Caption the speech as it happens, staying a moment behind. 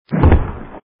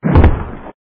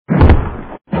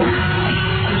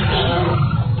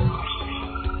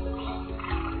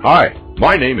Hi,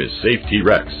 my name is Safe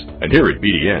T-Rex, and here at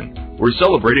BDN, we're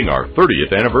celebrating our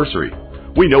 30th anniversary.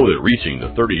 We know that reaching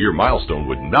the 30-year milestone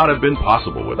would not have been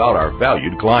possible without our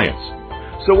valued clients.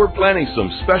 So we're planning some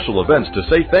special events to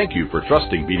say thank you for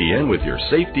trusting BDN with your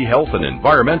safety, health, and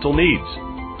environmental needs.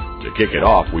 To kick it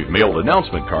off, we've mailed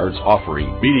announcement cards offering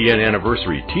BDN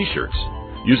Anniversary T-shirts.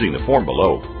 Using the form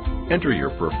below, enter your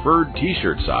preferred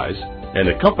T-shirt size and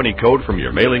a company code from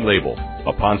your mailing label.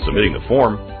 Upon submitting the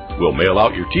form, we'll mail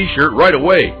out your T-shirt right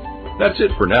away. That's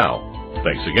it for now.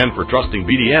 Thanks again for trusting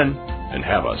BDN, and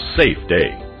have a safe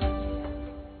day.